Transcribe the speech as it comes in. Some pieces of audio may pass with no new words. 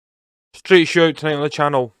Straight shout tonight on the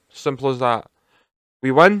channel. Simple as that.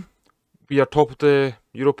 We win, we are top of the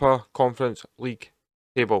Europa Conference League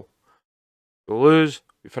table. We lose,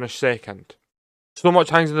 we finish second. So much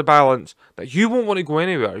hangs in the balance that you won't want to go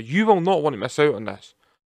anywhere. You will not want to miss out on this.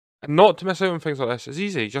 And not to miss out on things like this is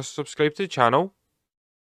easy. Just subscribe to the channel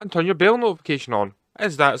and turn your bell notification on.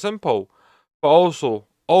 It's that simple. But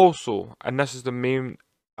also, and this is the main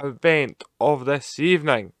event of this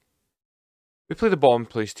evening, we play the bottom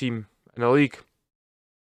place team in the league.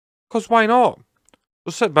 Because why not?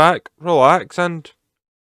 So sit back, relax, and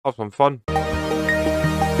have some fun.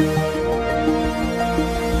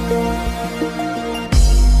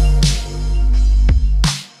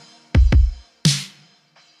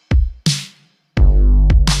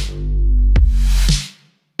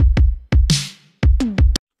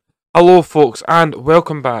 Hello folks, and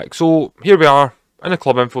welcome back. So here we are in the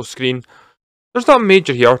club info screen. There's nothing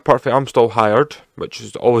major here, apart from I'm still hired, which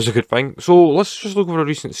is always a good thing. So let's just look over a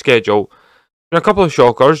recent schedule. Been a couple of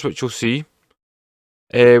shockers, which you'll see.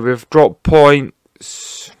 We've dropped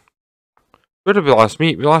points. Where did we last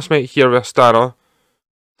meet? We last met here with Astana.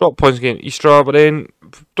 Dropped points against Istra, but then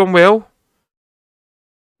done well.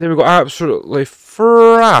 Then we got absolutely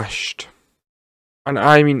thrashed. And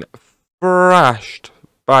I mean thrashed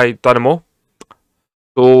by Dynamo.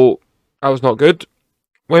 So that was not good.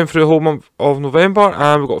 Went through the whole month of November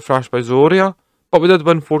and we got thrashed by Zoria. But we did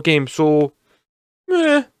win 4 games, so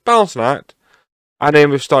balancing act. And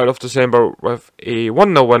then we've started off December with a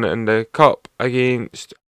 1-0 win in the cup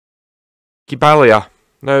against Gibalia.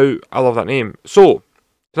 Now, I love that name. So,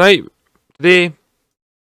 today,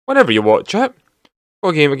 whenever you watch it, got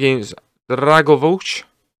a game against Dragovolijac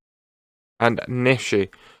and Nefce.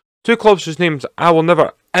 2 clubs whose names I will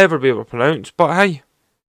never ever be able to pronounce, but hey,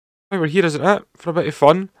 we're here, isn't it? For a bit of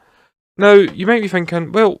fun. Now, you might be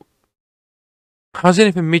thinking, well, has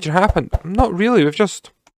anything major happened? Not really, we've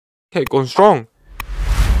just kept going strong.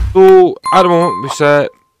 So, at the moment, we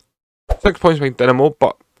set 6 points behind Dynamo,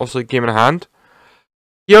 but obviously game in hand.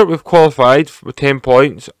 Here, we've qualified with 10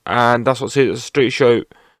 points, and that's what I say, it's a straight shout.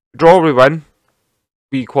 Draw, we win,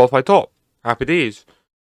 we qualify top. Happy days.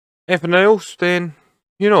 Anything else, then,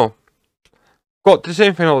 you know, got to the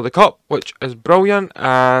semi-final of the cup, which is brilliant,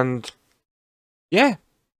 and yeah,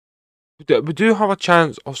 we do have a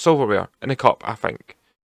chance of silverware in the cup, I think.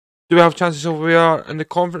 Do we have a chance of silverware in the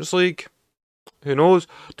Conference League? Who knows?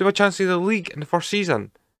 Do we have a chance of the league in the first season?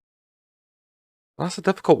 That's a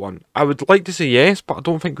difficult one. I would like to say yes, but I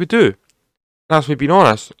don't think we do. That's me being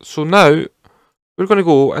honest. So now, we're going to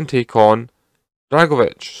go and take on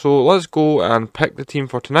Dragovic. So let's go and pick the team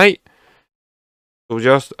for tonight. So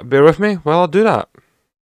just bear with me while I do that.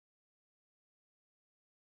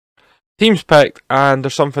 Team's picked, and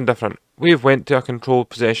there's something different. We've went to a controlled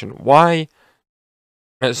possession. Why?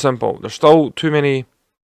 It's simple. There's still too many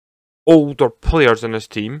older players in this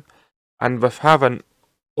team, and with having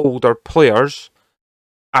older players,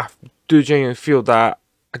 I do genuinely feel that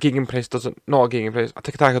a gegenpress a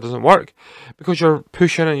tiki-taka doesn't work, because you're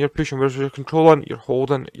pushing, whereas you're controlling, you're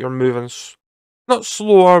holding, you're moving, not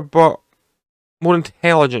slower, but more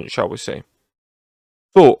intelligent, shall we say.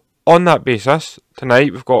 So, on that basis,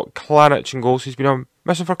 tonight we've got Klanic in goals. He's been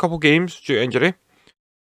missing for a couple of games due to injury.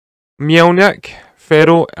 Mielnik,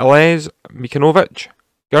 Ferro, Elez, Mikanovic,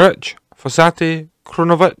 Garic, Fossati,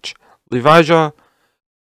 Kronovic, Livaja,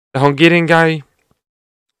 the Hungarian guy.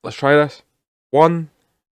 Let's try this. 1,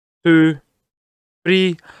 2,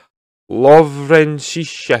 3.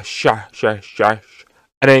 Lovrencic,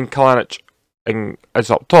 and then Klanic is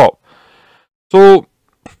up top. So,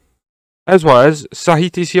 as what is,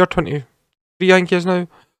 Sahiti's here, 23 I think he is now.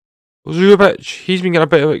 Zubic, he's been getting a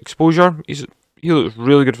bit of exposure. He looks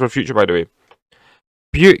really good for the future, by the way.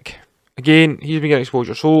 Buick, again, he's been getting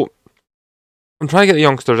exposure. So, I'm trying to get the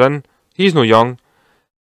youngsters in. He's no young.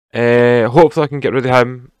 Hopefully I can get rid of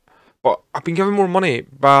him. But I've been given more money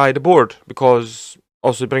by the board, because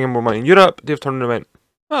obviously bringing more money in Europe, they've turned and went,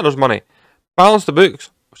 oh, there's money. Balance the books,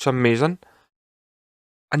 which is amazing.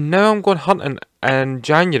 And now I'm going hunting in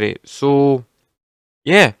January. So,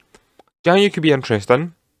 yeah. January could be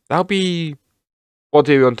interesting. That'll be... What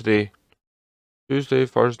day are we on today? Tuesday,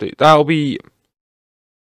 Thursday. That'll be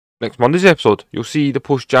next Monday's episode. You'll see the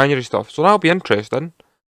post-January stuff. So that'll be interesting.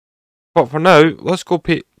 But for now, let's go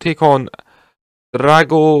take on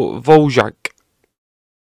Dragovolijac.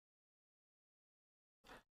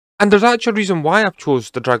 And there's actually a reason why I've chose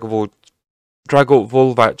the Dragovolijac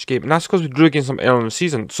game, and that's because we drew against them early in the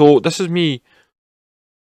season. So this is me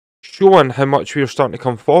showing how much we're starting to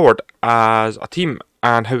come forward as a team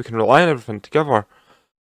and how we can rely on everything together.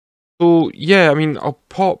 So, yeah, I mean, I'll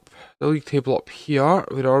pop the league table up here.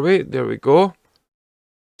 Where are we? There we go.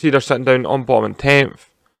 See, they're sitting down on bottom and 10th.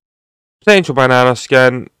 Potential banana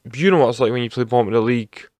skin. You know what it's like when you play bottom of the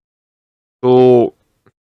league. So,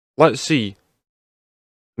 let's see.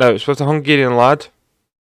 Now, it's with the Hungarian lad.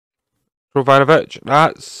 Krovanovic.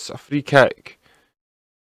 That's a free kick.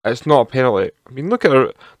 It's not a penalty. I mean, look at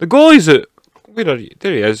her. The goalie's it. Where are you?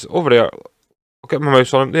 There he is. Over there. I'll get my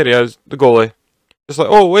mouse on him. There he is. The goalie. Just like,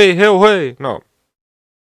 oh, wait, hell, hey. No.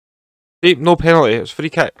 See, no penalty. It's free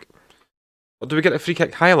kick. Or do we get a free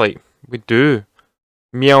kick highlight? We do.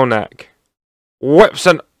 Mielnik. Whips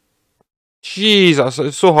in. Jesus,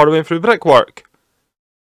 it's so hard. I went through brickwork.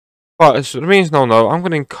 But it remains 0-0. I'm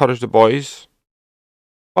going to encourage the boys.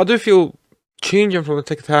 But I do feel changing from the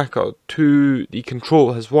tiki-taka to the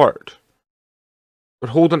control has worked. We're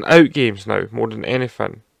holding out games now more than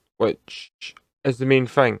anything, which is the main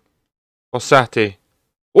thing. Fossati.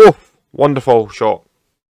 Oh, wonderful shot.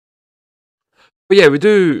 But yeah, we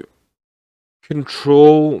do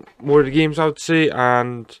control more of the games, I would say,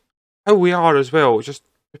 and how we are as well. It's just,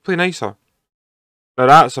 we play nicer. Now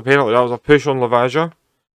that's a penalty. That was a push on Lavaja.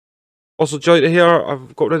 Also, joy to hear,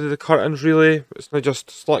 I've got rid of the curtains really. It's now just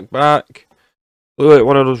slick back. Look like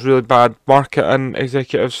one of those really bad marketing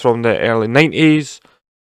executives from the early 90s.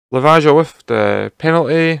 Lavaja with the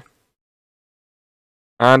penalty.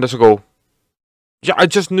 And it's a goal. Yeah, I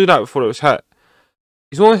just knew that before it was hit.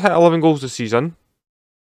 He's only hit 11 goals this season.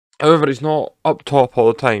 However, he's not up top all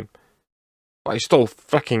the time. But he's still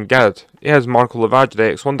freaking good. He has Marco Lavaja,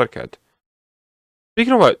 the ex-Wonder Kid.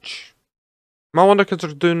 Speaking of which, my Wonder Kids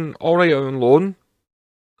are doing alright out on loan.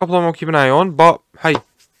 A couple of them I'll keep an eye on, but hey,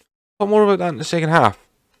 talk more about that in the second half.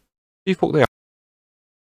 See folk there.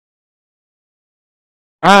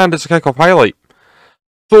 And it's a kick-off highlight.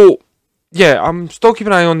 So, yeah, I'm still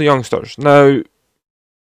keeping an eye on the youngsters. Now,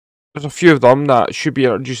 there's a few of them that should be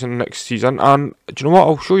introduced in the next season, and do you know what?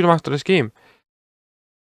 I'll show you them after this game.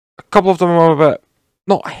 A couple of them are a bit,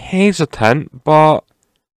 not hesitant, but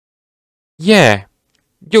yeah,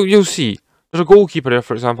 you'll see. There's a goalkeeper there,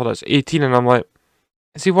 for example, that's 18, and I'm like,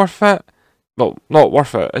 is he worth it? Well, not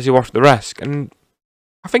worth it. Is he worth the risk? And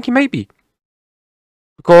I think he might be.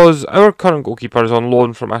 Because our current goalkeeper is on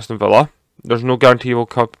loan from Aston Villa. There's no guarantee we'll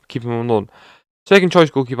keep him on loan. Second choice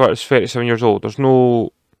goalkeeper is 37 years old. There's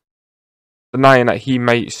no denying that he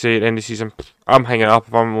might say at the end of the season, I'm hanging up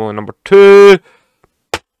if I'm only number 2.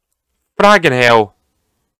 Fragging hell.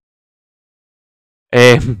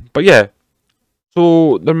 But yeah.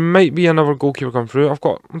 So there might be another goalkeeper come through.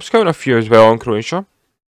 I'm scouting a few as well in Croatia.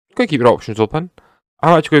 Gotta keep your options open.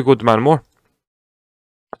 I'm actually going to go demand more.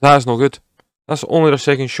 That's no good. That's only their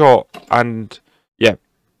second shot, and yeah,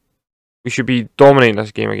 we should be dominating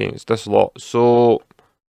this game against this lot. So,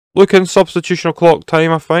 looking substitutional clock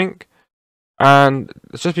time, I think, and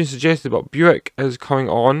it's just been suggested, but Buick is coming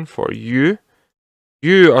on for you.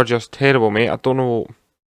 You are just terrible, mate. I don't know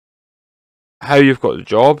how you've got the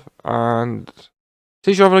job, and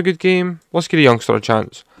since you're having a good game, let's give a youngster a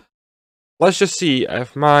chance. Let's just see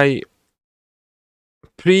if my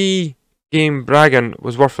pre-game bragging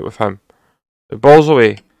was worth it with him. The ball's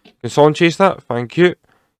away. Can someone chase that? Thank you.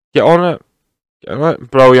 Get on it. Get on it.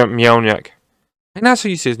 Brilliant. Mielnik. I think that's how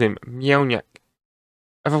you say his name. Mielnik.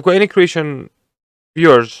 If I've got any Croatian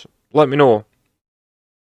viewers, let me know.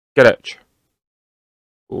 Get it.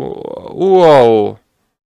 Whoa.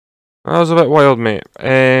 That was a bit wild, mate.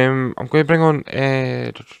 I'm going to bring on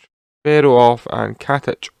Ferro off and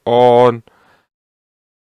Katic on.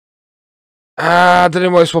 I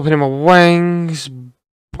didn't want to swap any of my wings,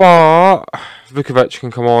 but Vukovic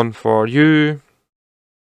can come on for you.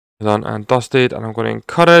 Done and dusted, and I'm going to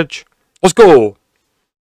encourage. Let's go!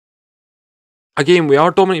 Again, we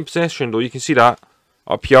are dominating possession, though. You can see that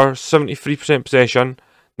up here. 73% possession,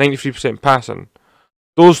 93% passing.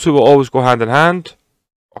 Those two will always go hand in hand.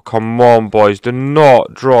 Oh, come on, boys. Do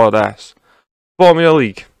not draw this. Bottom of the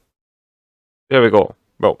league. There we go.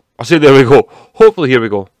 Well, I say there we go. Hopefully, here we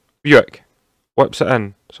go. Buick. Whips it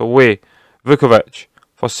in. So away. Vukovic.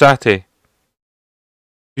 Fossati.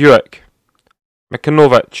 Buick.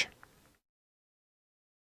 Mikanovic.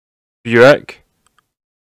 Buick.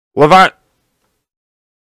 Levant.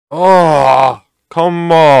 Oh,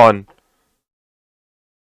 come on.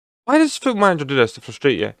 Why does Foot Manager do this to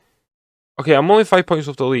frustrate you? Okay, I'm only 5 points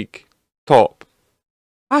off the league. Top.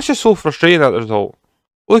 That's just so frustrating, that result.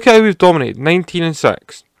 Look at how we've dominated. 19 and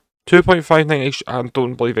 6. 2.59 XG. I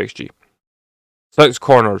don't believe XG. 6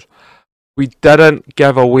 corners. We didn't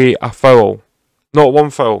give away a foul. Not one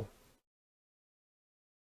foul.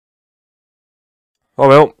 Oh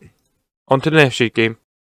well. On to the next game.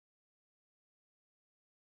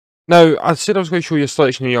 Now, I said I was going to show you a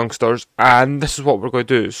selection of youngsters, and this is what we're going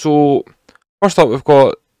to do. So, first up, we've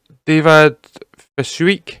got David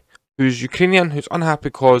Visuik, who's Ukrainian, who's unhappy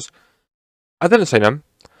because I didn't sign him.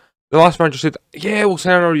 The last manager said, yeah, we'll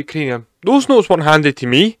sign our Ukrainian. Those notes weren't handed to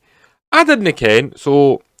me. I didn't ken,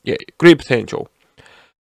 so yeah, great potential.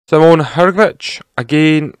 Simon Hrgovic,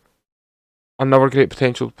 again, another great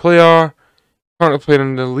potential player. Currently playing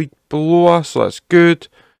in the league below us, so that's good.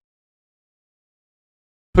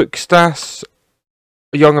 Pukstas,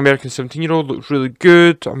 a young American 17-year-old, looks really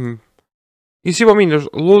good. You see what I mean? There's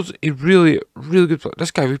loads of really good players.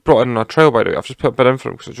 This guy we brought in a trial, by the way. I've just put a bit in for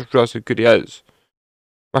him because I just realised how good he is.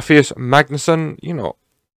 Matthias Magnusson, you know.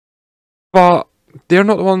 But they're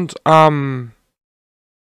not the ones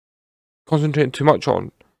concentrating too much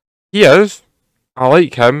on. He is. I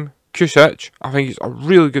like him. Kusic, I think he's a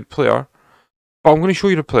really good player. But I'm going to show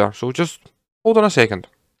you the player, so just hold on a second.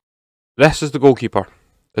 This is the goalkeeper.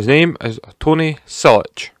 His name is Tony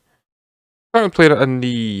Silic. Currently playing in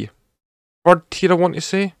the third tier, I want to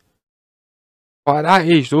say. But at that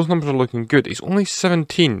age, those numbers are looking good. He's only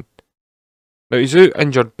 17. Now, he's out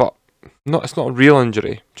injured, but it's not a real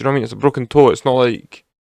injury. Do you know what I mean? It's a broken toe. It's not like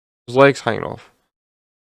his legs hanging off.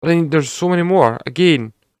 But then there's so many more.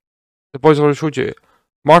 Again, the boys I already showed you.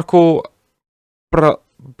 Marko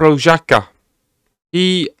Brožaka.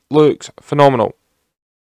 He looks phenomenal.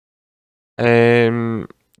 Jiri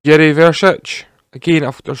Versic.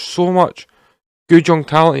 Again, there's so much good young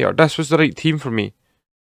talent here. This was the right team for me.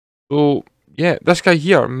 So, yeah, this guy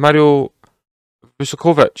here, Mario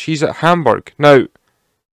Vuskovic, he's at Hamburg. Now,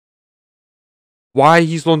 why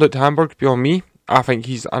he's loaned out to Hamburg beyond me, I think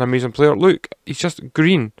he's an amazing player. Look, he's just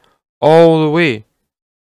green all the way.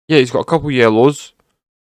 Yeah, he's got a couple yellows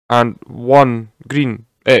and one green.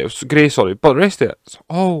 It's grey, sorry, but the rest of it's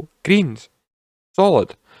all greens.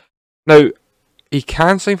 Solid. Now, he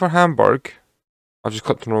can sign for Hamburg. I've just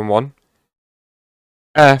clicked on the wrong one.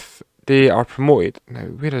 If they are promoted. Now,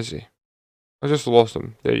 where is he? I just lost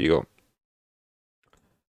him. There you go.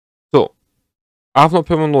 So, I've not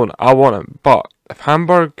put him on loan. I want him. But if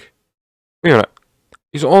Hamburg... Wait a minute.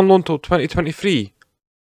 He's on loan till 2023.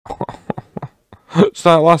 So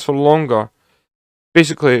that lasts for longer.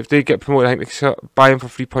 Basically, if they get promoted, I think they can buy him for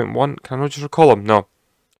 3.1. Can I not just recall him? No.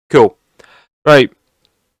 Cool. Right.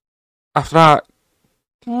 After that,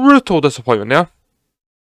 brutal disappointment there.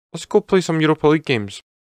 Let's go play some Europa League games.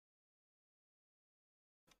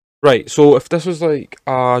 Right, so if this was like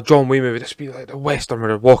a John Wayne movie, this would be like the Western where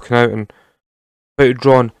they're walking out and about to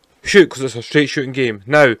draw shoot because it's a straight shooting game.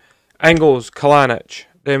 Now, Engels, Kalanic,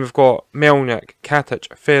 then we've got Melnik,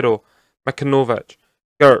 Katic, Ferro, Mikanovic,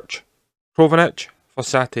 Gerch, Krovanic,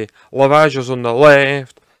 Fossati, Lavaja's on the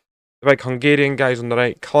left, the big Hungarian guys on the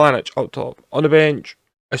right, Kalanic up top. On the bench,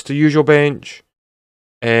 it's the usual bench.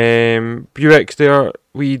 Buick's there,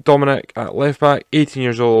 wee Dominic at left back, 18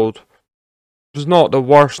 years old. Was not the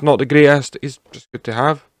worst, not the greatest, he's just good to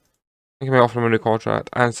have. I think I might offer him a new contract,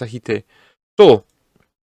 and Sahite. So,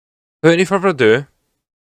 without any further ado,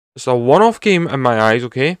 it's a one-off game in my eyes,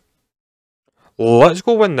 okay? Let's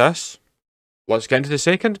go win this. Let's get into the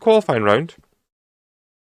second qualifying round.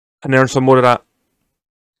 And earn some more of that.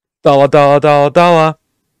 Dala.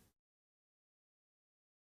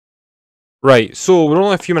 Right, so we're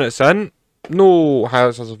only a few minutes in. No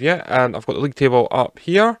highlights as of yet. And I've got the league table up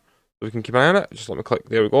here. So we can keep an eye on it. Just let me click.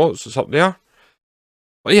 There we go. So it's up there.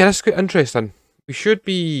 But yeah, this is quite interesting. We should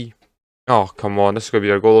be... Oh, come on. This is going to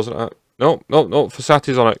be our goal, isn't it? No.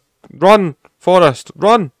 Fossati's on it. Run, Forest.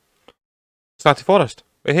 Run. Fossati Forest.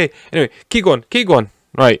 Wait, hey. Anyway, keep going.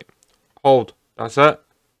 Right. Hold. That's it.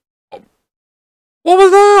 What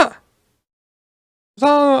was that? Was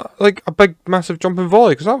that like a big, massive jumping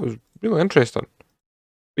volley? Because that was really interesting.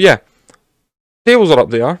 But yeah. Tables are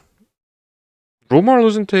up there. Roma are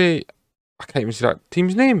losing to... I can't even see that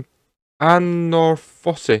team's name.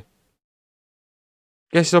 Anorfosse.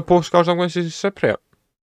 Guess the postcards I'm going to separate.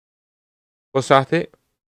 Fossati.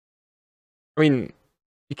 I mean,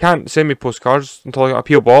 you can't send me postcards until I get a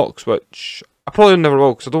PO box, which I probably never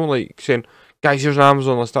will, because I don't like saying, guys, here's an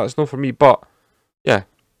Amazon list. That's not for me, but yeah.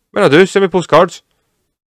 When I do, send me postcards.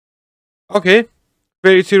 Okay.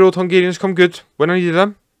 32-year-old Hungarians come good when I needed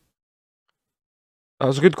them. That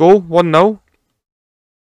was a good goal. 1-0.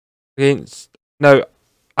 Against... Now,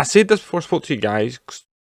 I said this before I spoke to you guys.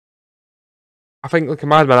 I think like a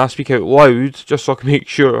madman I speak out loud just so I can make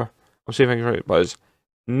sure I'm saying things right. But it's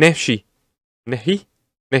Nefshi. Nehi?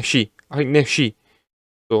 Nefshi. I think Nefshi.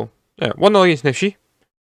 So, yeah, 1-0 against Nefshi.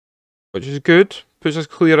 Which is good. Puts us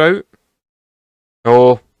clear out.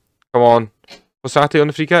 Oh, come on. Fossati on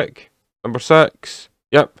the free kick. Number 6.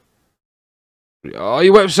 Yep. Oh, he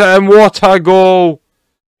whips it in. What a goal!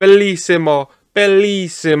 Bellissimo.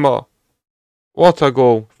 Bellissimo. What a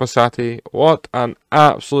goal for Sati. What an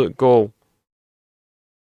absolute goal.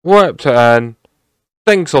 Whipped it in.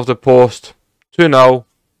 Thinks off the post. 2-0.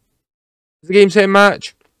 Is the game set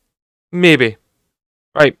match? Maybe.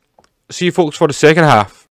 Right. See you folks for the second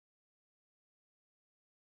half.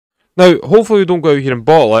 Now, hopefully we don't go out here and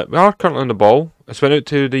bottle it. We are currently on the ball. It's went out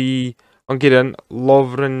to the Hungarian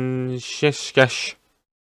Lovrenskish.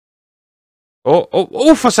 Oh,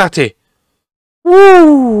 Fasati!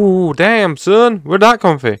 Woo! Damn, son. Where'd that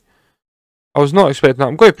come from? I was not expecting that.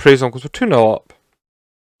 I'm going to praise him because we're 2-0 up.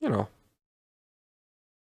 You know.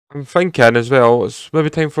 I'm thinking as well, it's maybe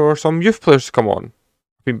time for some youth players to come on.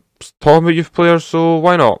 I've been talking about youth players, so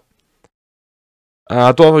why not?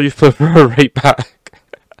 I don't have a youth player for a right back.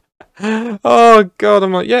 Oh god,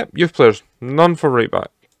 I'm like, yep, youth players. None for right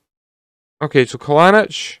back. Okay, so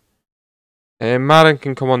Kalanic. Marin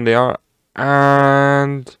can come on there.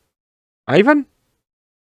 And Ivan?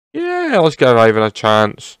 Yeah, let's give Ivan a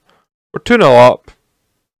chance. We're 2-0 up.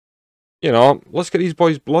 You know, let's get these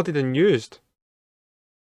boys blooded and used.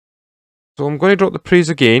 So I'm going to drop the praise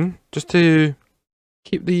again, just to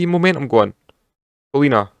keep the momentum going.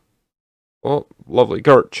 Colina. Oh, lovely.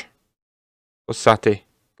 Gurch. Osati.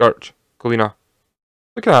 Gurch. Colina.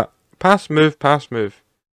 Look at that. Pass, move, pass, move.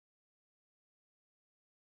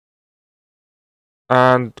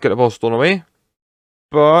 And get the ball stolen away.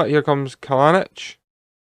 But here comes Kalanic.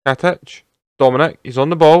 Katic. Dominic. He's on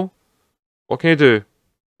the ball. What can he do?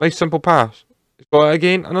 Nice simple pass. He's got it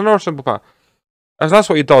again. And another simple pass. If that's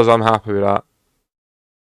what he does, I'm happy with that.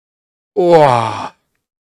 Oh.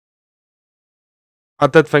 I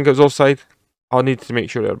did think it was offside. I'll need to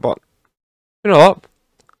make sure there. But, you know what?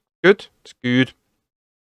 Good. It's good.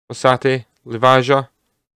 Osati. Livaja.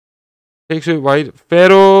 Takes it wide.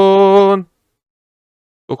 Ferron.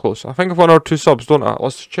 So close. I think I've 1 or 2 subs, don't I?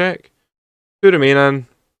 Let's check. 2 remaining.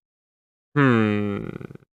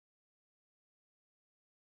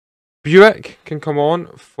 Buick can come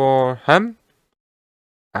on for him.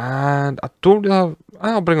 And I don't really have...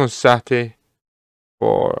 I'll bring on Sati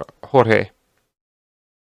for Jorge.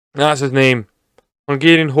 That's his name.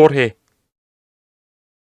 Hungarian Jorge.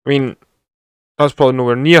 I mean, that's probably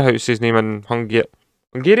nowhere near how to say his name in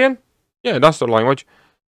Hungarian? Yeah, that's their language.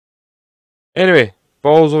 Anyway,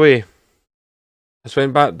 balls away. This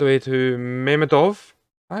went back the way to Memedov.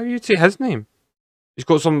 How do you say his name? He's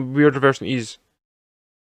got some weird reversing ease.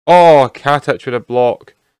 Oh, Katic with a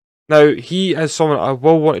block. Now, he is someone I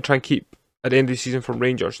will want to try and keep at the end of the season from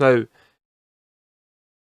Rangers. Now,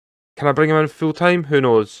 can I bring him in full time? Who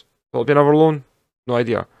knows? Will it be another loan? No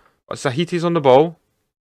idea. But Sahiti's on the ball.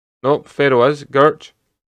 Nope, Ferro is. Gert.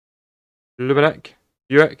 Lubinek.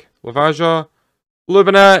 Buick. Lavaja.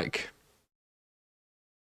 Lubinek.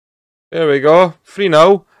 There we go.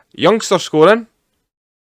 3-0. Youngster scoring.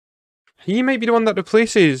 He might be the one that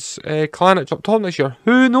replaces Kalanic up top next year.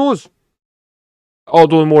 Who knows?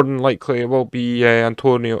 Although more than likely it will be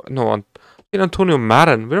Antonio. No, Antonio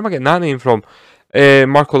Marin. Where am I getting that name from?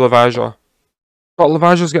 Marco Lavaja. But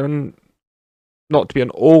Lavaja's getting not to be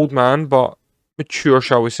an old man, but mature,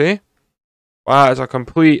 shall we say. That is a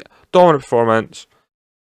complete dominant performance.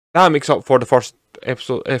 That makes up for the first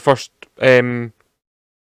episode,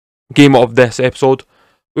 game of this episode.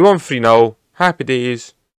 We won 3-0. Happy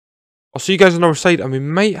days. I'll see you guys on our side, and we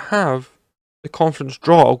might have the conference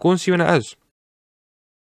draw. I'll go and see when it is.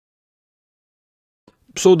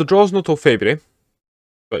 So the draw's not till February,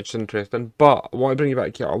 which is interesting. But I want to bring you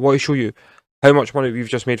back here. I want to show you how much money we've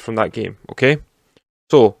just made from that game. Okay.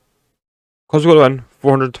 So, because we got to win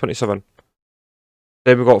 427.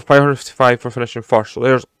 Then we got 555 for finishing first. So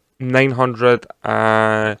there's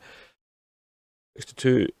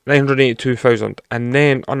 982,000, and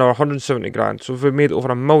then another 170 grand. So we've made over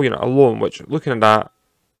 $1 million alone. Which, looking at that,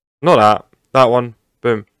 not that one,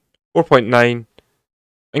 boom, 4.9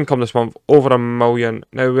 income this month, over $1 million.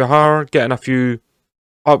 Now we are getting a few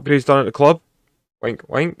upgrades done at the club. Wink,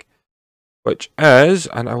 wink. Which is,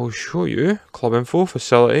 and I will show you club info,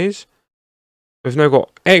 facilities. We've now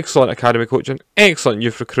got excellent academy coaching, excellent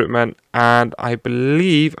youth recruitment, and I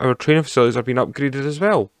believe our training facilities are being upgraded as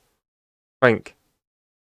well. I think.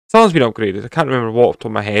 Something's been upgraded. I can't remember what off the top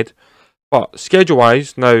of my head. But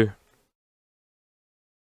schedule-wise, now,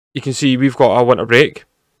 you can see we've got a winter break.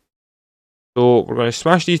 So we're going to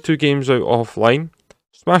smash these 2 games out offline.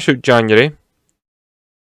 Smash out January.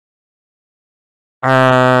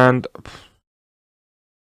 And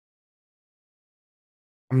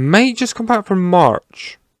I might just come back for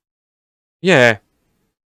March. Yeah.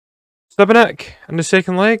 Stibinek in the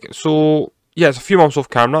second leg. So yeah, it's a few months off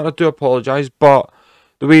camera, I do apologise, but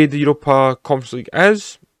the way the Europa Conference League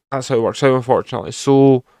is, that's how it works out, unfortunately.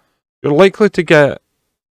 So, you're likely to get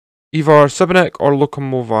either Sibenik or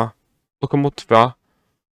Lokomotiva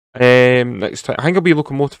next time. I think it'll be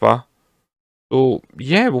Lokomotiva. So,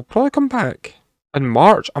 yeah, we'll probably come back in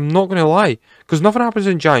March. I'm not going to lie, because nothing happens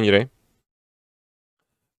in January.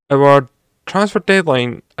 Our transfer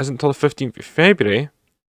deadline isn't until the 15th of February.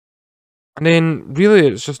 And then, really,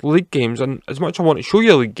 it's just league games. And as much as I want to show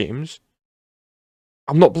you league games,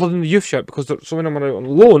 I'm not blooding the youth yet because so many of them are out on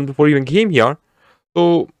loan before we even came here.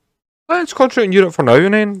 So, let's concentrate on Europe for now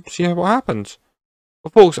and then see what happens.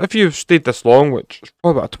 But folks, if you've stayed this long, which is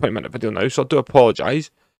probably about a 20-minute video now, so I do apologise.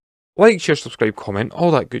 Like, share, subscribe, comment,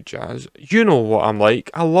 all that good jazz. You know what I'm like.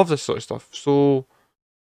 I love this sort of stuff. So,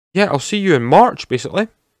 yeah, I'll see you in March, basically.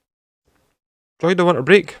 Enjoy the winter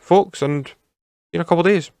break, folks, and see you in a couple of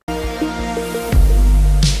days.